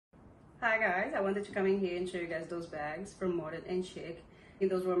Hi guys, I wanted to come in here and show you guys those bags from Modern and Chic. And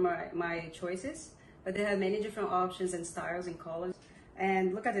those were my choices, but they have many different options and styles and colors.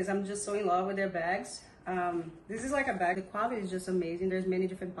 And look at this, I'm just so in love with their bags. This is like a bag, the quality is just amazing. There's many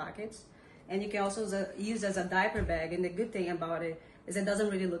different pockets. And you can also use as a diaper bag. And the good thing about it is it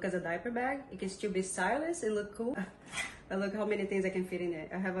doesn't really look as a diaper bag. It can still be stylish and look cool. But look how many things I can fit in it.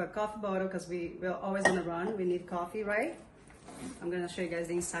 I have a coffee bottle because we're always on the run. We need coffee, right? I'm gonna show you guys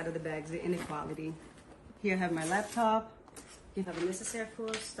the inside of the bags, the inequality. Here I have my laptop. You have a necessary full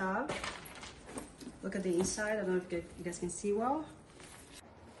of stuff. Look at the inside. I don't know if you guys can see well.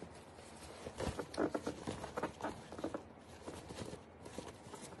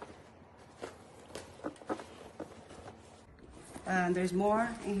 And there's more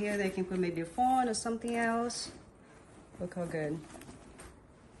in here that you can put maybe a phone or something else. Look how good.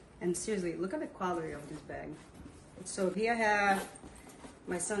 And seriously, look at the quality of this bag. So here I have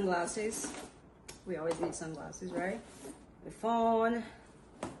my sunglasses. We always need sunglasses, right? The phone.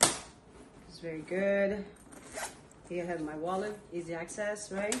 It's very good. Here I have my wallet, easy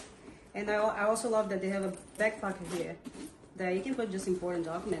access, right? And I also love that they have a back pocket here that you can put just important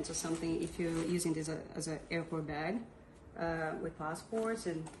documents or something if you're using this as an airport bag. With passports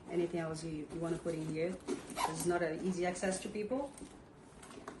and anything else you want to put in here. It's not an easy access to people.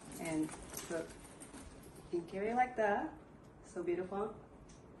 And look, you can carry like that, so beautiful.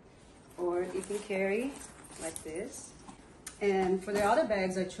 Or you can carry like this. And for the other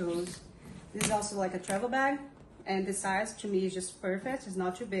bags I chose, this is also like a travel bag. And the size to me is just perfect. It's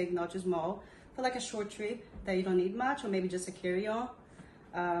not too big, not too small. For like a short trip that you don't need much, or maybe just a carry-on,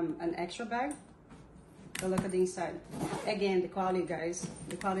 an extra bag. So look at the inside. Again, the quality, guys.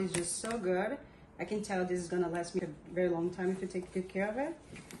 The quality is just so good. I can tell this is gonna last me a very long time if you take good care of it.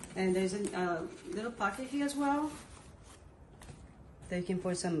 And there's a little pocket here as well. That you can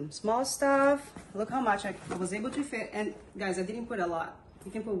put some small stuff. Look how much I was able to fit. And guys, I didn't put a lot.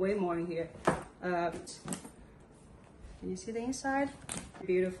 You can put way more in here. Can you see the inside?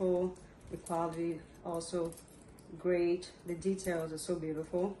 Beautiful. The quality also great. The details are so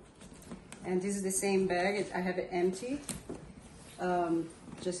beautiful. And this is the same bag. I have it empty,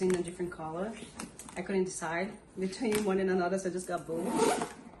 just in a different color. I couldn't decide between one and another, so I just got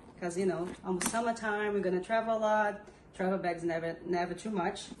both. Because, you know, almost summertime, we're gonna travel a lot. Travel bags never too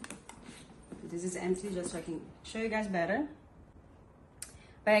much. This is empty just so I can show you guys better.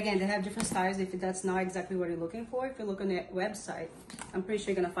 But again, they have different styles if that's not exactly what you're looking for. If you look on their website, I'm pretty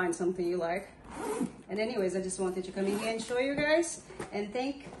sure you're gonna find something you like. And anyways, I just wanted to come in here and show you guys and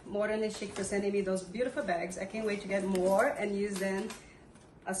thank Modern and Chic for sending me those beautiful bags. I can't wait to get more and use them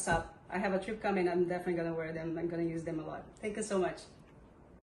ASAP. I have a trip coming. I'm definitely gonna wear them. I'm gonna use them a lot. Thank you so much.